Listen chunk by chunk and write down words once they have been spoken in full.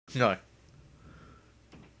No.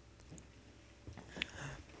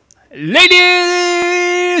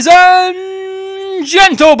 Ladies and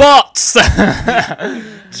gentlebots!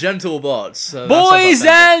 Gentle bots. Boys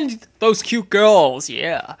and those cute girls,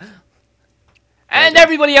 yeah. And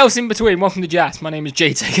everybody else in between. Welcome to JASS. My name is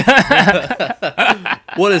Jaytaker.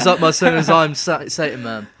 What is up, my son? I'm Satan,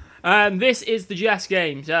 man. And this is the JASS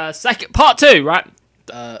Games. Second part 2, right?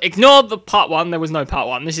 Ignore the part 1. There was no part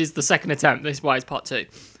 1. This is the second attempt. This is why it's part 2.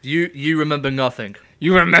 You remember nothing.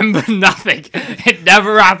 You remember nothing. It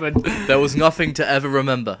never happened. There was nothing to ever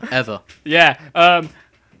remember. Ever. Yeah.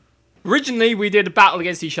 Originally, we did a battle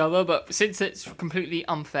against each other, but since it's completely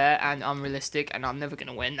unfair and unrealistic, and I'm never going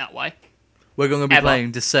to win that way. We're going to be playing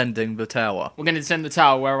Descending the Tower. We're going to descend the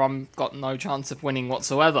tower where I've got no chance of winning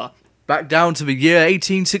whatsoever. Back down to the year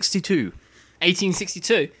 1862.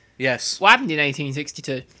 1862? Yes. What happened in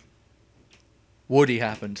 1862? Woody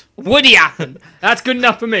happened. Woody happened! That's good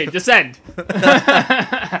enough for me. Descend.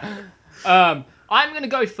 I'm going to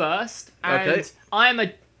go first, and Okay. I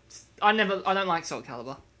don't like Soul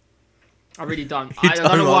Calibur. I really don't. You I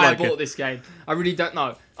don't know why like I bought it. this game. I really don't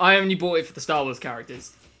know. I only bought it for the Star Wars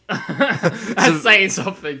characters. That's saying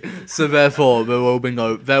something. So therefore, there will be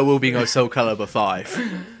no Soul Calibur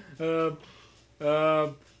 5.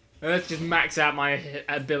 Let's just max out my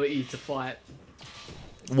ability to fight.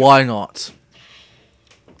 Why not?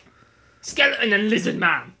 Skeleton and Lizard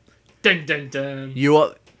Man. Dun dun dun. You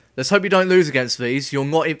are. Let's hope you don't lose against these. You're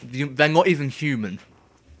not. They're not even human.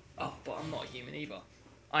 Oh, but I'm not a human either.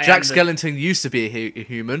 Jack Skellington used to be a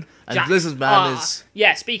human, and Lizard Man is.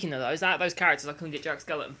 Yeah, speaking of those characters, I couldn't get Jack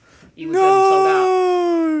Skellington. He was sold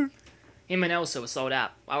out. Him and Elsa were sold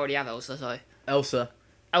out. I already have Elsa, so.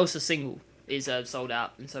 Elsa single is sold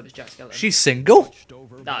out, and so is Jack Skellington. She's single?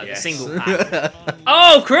 No, Yes. single pack.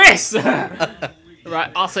 Oh, Chris!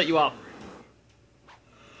 Right, I'll set you up.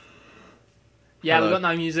 Yeah, Hello. we've got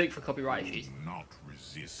no music for copyright issues. Not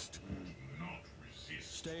resist. Not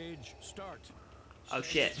resist. Stage start. Oh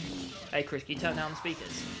shit. Hey Chris, can you turn down the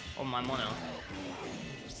speakers on my monitor?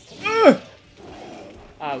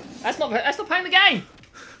 Oh, that's not playing the game!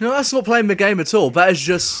 No, that's not playing the game at all. That is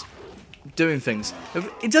just doing things.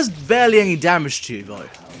 It does barely any damage to you, though.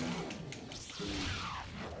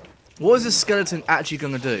 What is this skeleton actually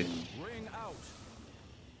going to do? Ring out.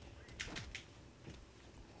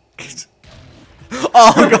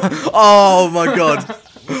 Oh, God. Oh my god.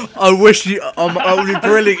 I wish you. It would be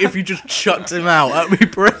brilliant if you just chucked him out. That'd be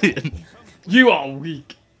brilliant. You are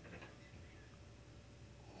weak.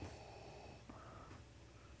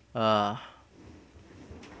 Shall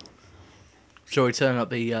we turn up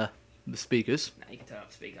the speakers Now you can turn up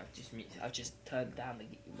the speaker. I've just turned down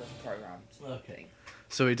the program thing.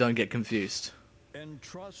 so we don't get confused?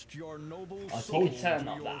 Entrust your noble I soul told you turn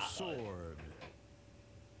to up your that. sword.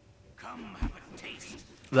 Come have a taste.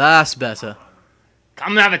 That's better.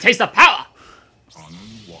 Come and have a taste of power.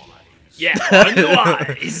 Unwise. Yeah,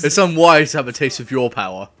 unwise. It's unwise to have a taste of your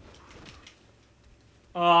power.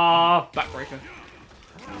 Backbreaker.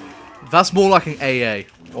 That's more like an AA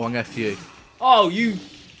or an FU. Oh, you.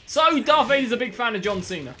 So Darth Vader's a big fan of John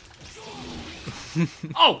Cena.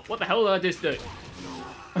 Oh, what the hell did I just do?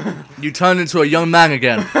 You turned into a young man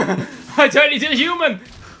again. I turned into a human.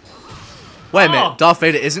 Wait a Oh. minute, Darth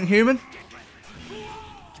Vader isn't human?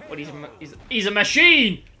 What? He's a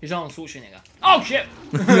machine. He's Arnold Schwarzenegger. Oh shit.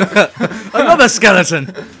 Another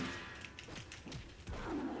skeleton!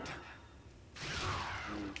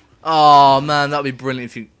 Oh man, that'd be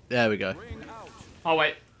brilliant if you... There we go. Oh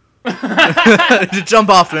wait. Just jump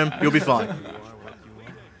after him, you'll be fine.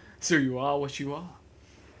 So you are what you are.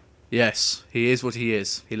 Yes, he is what he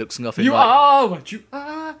is. He looks nothing You like... are what you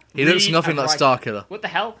are. He looks Read nothing and like write. Starkiller. What the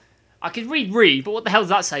hell? I could read "re," but what the hell does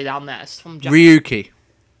that say down there? It's from Japan. Ryuki.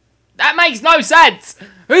 That makes no sense.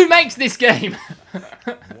 Who makes this game?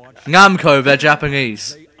 Namco, they're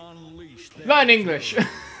Japanese. They unleash their Learn English.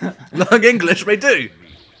 Learn English, they do.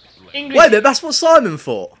 English. Wait a minute, that's what Simon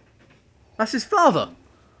thought. That's his father.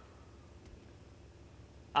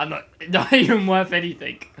 I'm not even worth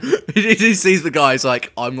anything. He sees the guy, he's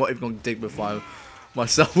like, I'm not even going to dignify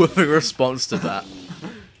myself with a response to that.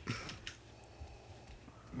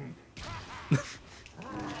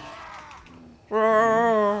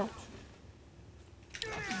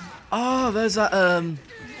 Oh, there's that,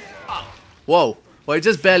 Whoa. Well, it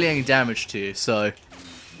does barely any damage to you, so...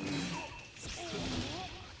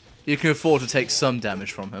 You can afford to take some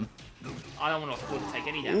damage from him. I don't want to afford to take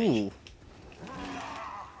any damage. Ooh.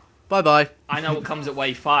 Bye-bye. I know what comes at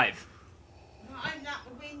wave 5. I'm not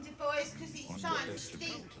the windy boys because it's starting to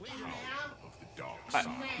stink now. Of the dark side.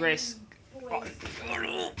 Chris. Boys.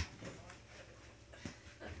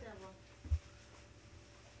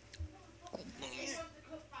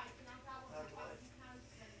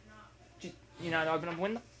 know how to open up a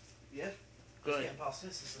window? Yeah. Good. Getting past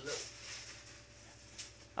this is a little.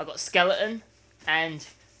 I've got Skeleton and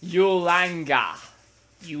Yulanga.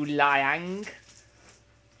 Yuliang.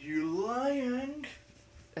 Yuliang.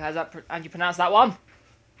 How's that? How do you pronounce that one?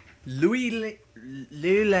 Luliang.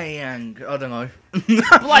 I don't know.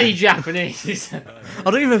 Bloody Japanese. I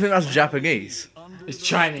don't even think that's Japanese. It's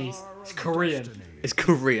Chinese. It's Korean. It's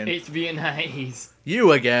Korean. It's Vietnamese.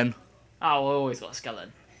 You again. Oh, I always got a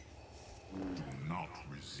skeleton. Do not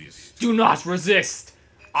resist. Do not resist.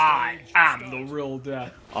 I am the real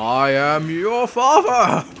death. I am your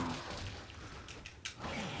father.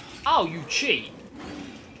 Oh, you cheat.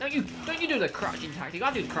 Don't you do the crouching tactic.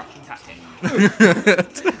 I do the crouching tactic.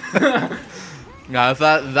 No,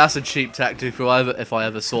 that's a cheap tactic if I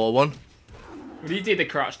ever saw one. Well, you did the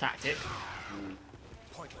crouch tactic.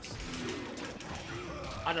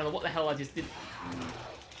 I don't know what the hell I just did.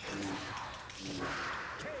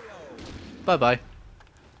 Bye bye.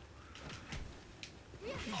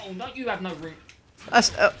 Oh, no, you have no room.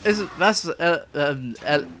 That's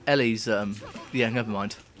Ellie's. Yeah, never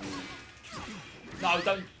mind. No,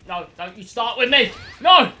 don't you start with me.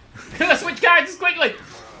 No, let's switch characters quickly.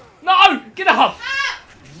 No, get up.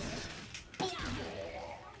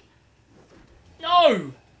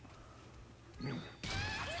 No.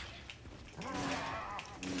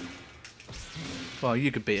 Well,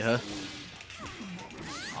 you could beat her.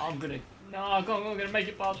 I'm gonna. No, I'm gonna make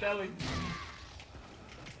it past Ellie.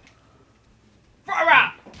 Throw her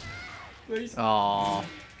out. Please. Aww.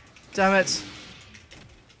 Damn it.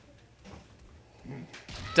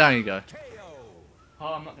 Down you go.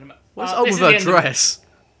 Oh, I'm not gonna. What's up with her dress?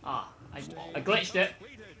 Ah, I glitched it.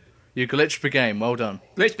 You glitched the game. Well done.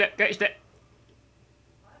 Glitched it.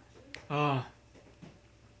 Ah.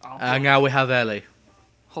 And now we have Ellie.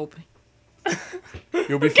 Hoping.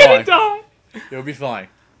 You'll be Get fine. it done. You'll be fine.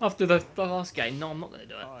 After the last game, no, I'm not gonna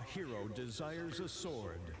do it. A hero desires a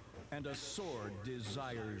sword, and a sword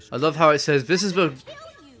desires. I love how it says, this is the... Kill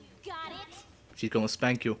you. Got it? She's gonna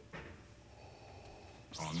spank you.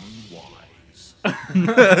 Unwise.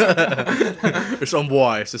 It's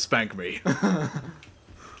unwise to spank me. No.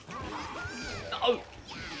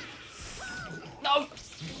 No.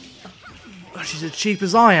 Oh, she's as cheap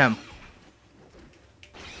as I am.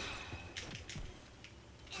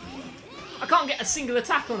 I can't get a single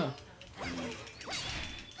attack on her.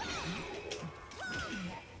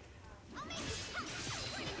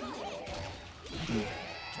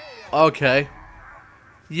 Okay.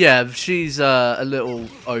 Yeah, she's a little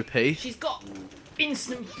OP. She's got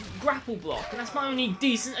instant grapple block, and that's my only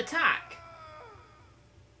decent attack.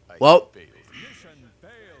 Well,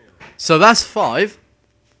 so that's 5.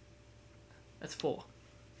 That's 4.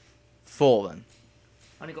 4 then.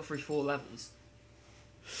 I only got through 4 levels.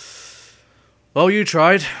 Well, you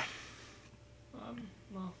tried. Well,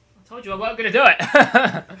 I told you I wasn't gonna do it.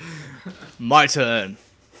 My turn.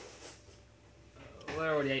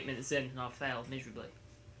 We're already 8 minutes in, and I've failed miserably.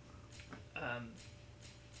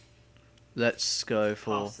 Let's go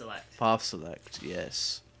for Path select, path select.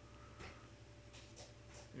 Yes.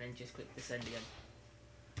 and then just click descend again.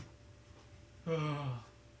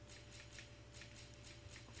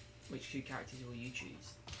 Which 2 characters will you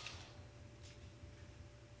choose?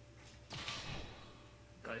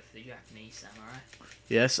 Go for the Japanese samurai.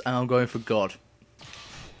 Yes, and I'm going for God.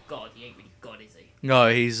 God, he ain't really God, is he? No,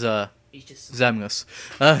 he's He's just Zamnus.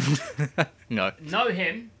 No. know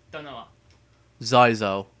him, don't know her.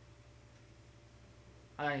 Zyzo.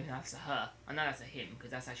 I don't even know that's a her. I know that's a him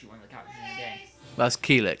because that's actually one of the characters in the game. That's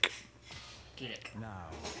Keelik. Kilik. Now,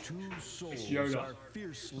 two souls Yoda. are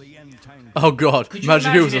fiercely entangled. Oh god, Could you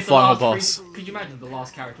imagine he was the if final last boss. Could you imagine if the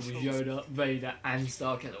last character was Yoda, Vader, and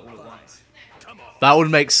Starkiller all at once? That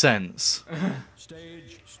would make sense.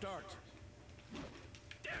 Stage start.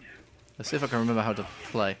 Let's see if I can remember how to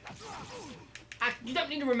play. You don't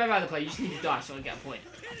need to remember how to play, you just need to die so I get a point.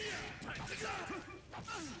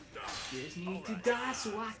 Just need to die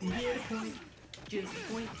so I can get a point. Just a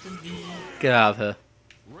point for me. Get out of here.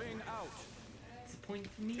 Ring out. It's a point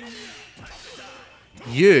for me.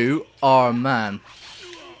 You are a man.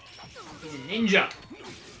 He's a ninja.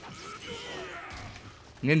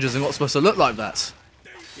 Ninjas are not supposed to look like that.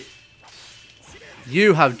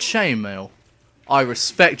 You have chainmail. I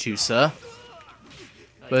respect you, sir.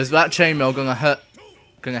 But is that chainmail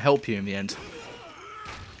gonna help you in the end?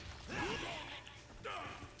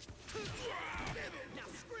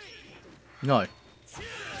 No.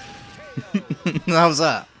 How's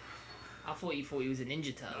that? I thought you was a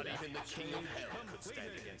ninja turtle there.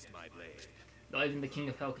 Not even the King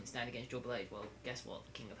of Hell can stand against your blade. Well, guess what?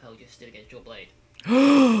 The King of Hell just stood against your blade.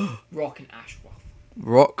 Rock and Ash Roth.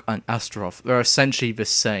 Rock and Astaroth. They're essentially the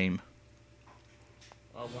same.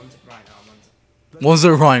 Well, one's a rhino, One's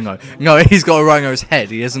a rhino. No, he's got a rhino's head.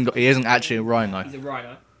 He isn't actually a rhino. he's a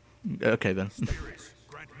rhino. Okay then.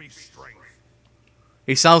 Grant me strength.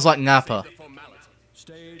 He sounds like Nappa.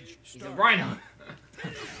 Stage He's a rhino.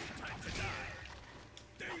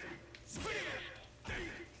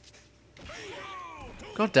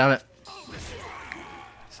 God damn it.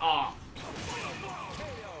 Ah,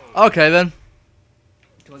 Okay then.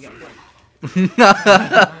 do I get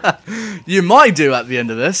a point? You might do at the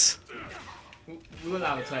end of this. We'll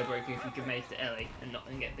allow a tiebreaker if we can make it to Ellie and not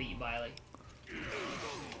get beaten by Ellie.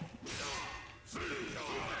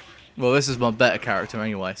 Well, this is my better character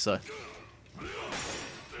anyway, so.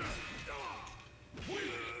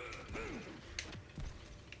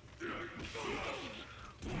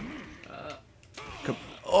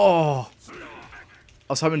 Oh!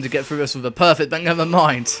 I was hoping to get through this with a perfect, but never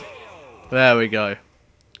mind. There we go.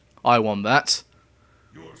 I won that.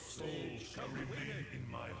 Your soul shall remain in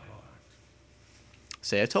my heart.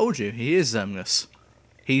 See, I told you, he is Zemnis.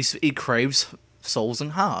 He craves souls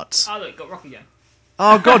and hearts. Oh look, got Rock again.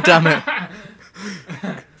 Oh, god damn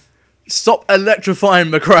it. Stop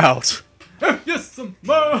electrifying the crowd. Yes, some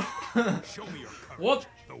more. Show me your courage. What?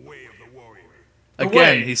 The way of the warrior.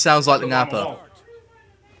 Again, he sounds like the Nappa.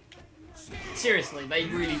 Seriously, they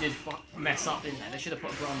really did mess up, didn't they? They should have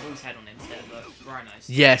put a Grand Bull's head on him instead of rhinos.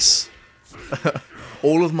 Yes.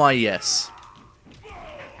 All of my yes.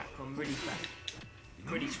 Capcom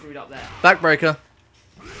really screwed up there. Backbreaker.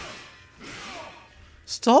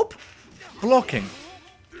 Stop blocking.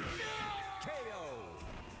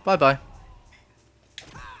 Bye-bye.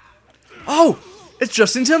 Oh! It's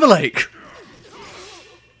Justin Timberlake!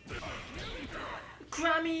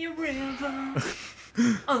 Cry me a river.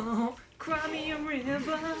 Oh, cry me a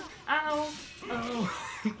river. Ow. Oh.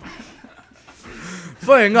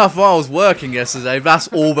 Funny enough, while I was working yesterday, that's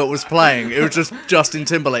all that was playing. It was just Justin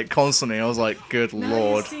Timberlake constantly. I was like, good Now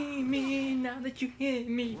lord. you see me, now that you hear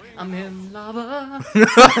me, I'm in lava.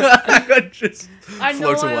 I just I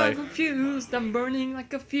know float I'm away. confused, I'm burning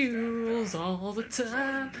like a fuse all the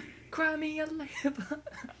time. Cry me a liver.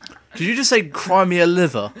 Did you just say cry me a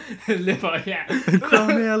liver? Liver, yeah.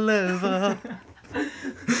 Cry me a liver.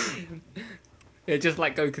 Yeah, just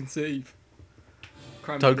like go conceive.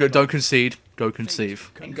 Cry me a Don't go, liver. don't concede. Go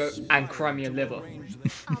conceive. And cry me a liver.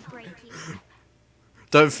 I'll break you.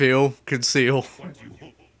 Don't feel, conceal.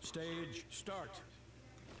 Stage start.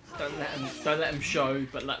 Don't let them show,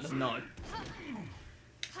 but let them know.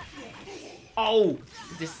 Oh,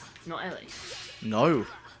 is this not Ellie? No.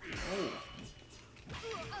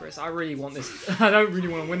 Chris, I really want this. I don't really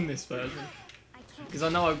want to win this version because I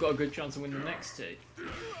know I've got a good chance to win the next two.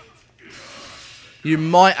 You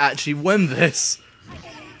might actually win this.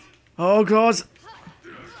 Oh god.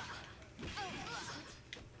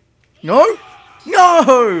 No?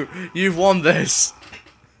 No! You've won this.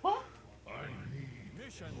 What?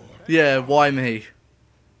 Yeah, why me?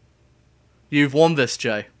 You've won this,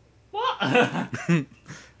 Jay. What?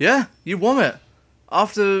 Yeah, you won it.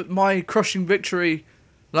 After my crushing victory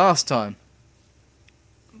last time.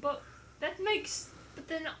 But that makes. But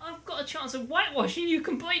then I've got a chance of whitewashing you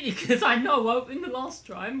completely because I know in the last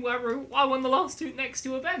time where I won the last next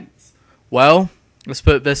two events. Well, let's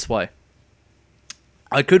put it this way.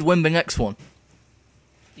 I could win the next one.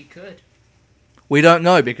 You could. We don't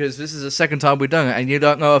know because this is the second time we've done it, and you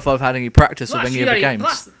don't know if I've had any practice with any of the games.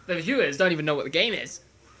 Plus, the viewers don't even know what the game is.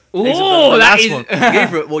 Except Oh, the that last is. one.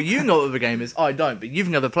 Either- well, you know what the game is. I don't, but you've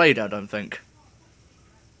never played it, I don't think.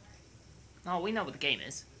 Oh, we know what the game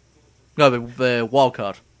is. No, the wild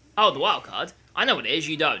card. Oh, the wild card. I know what it is.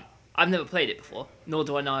 You don't. I've never played it before. Nor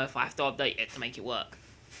do I know if I have to update it to make it work.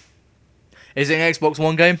 Is it an Xbox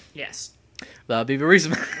One game? Yes. That'd be the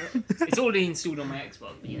reason. It's already installed on my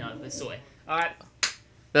Xbox, but you know, let's sort it. Alright.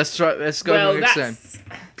 Let's try. Let's go Well, to the next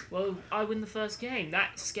game. Well, I win the first game.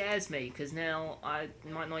 That scares me, because now I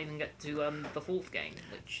might not even get to the fourth game,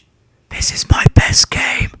 which... This is my best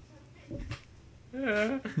game.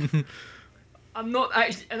 I'm not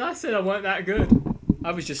actually... And I said I weren't that good.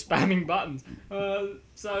 I was just spamming buttons.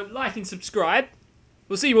 So, like and subscribe.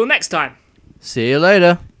 We'll see you all next time. See you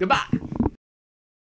later. Goodbye.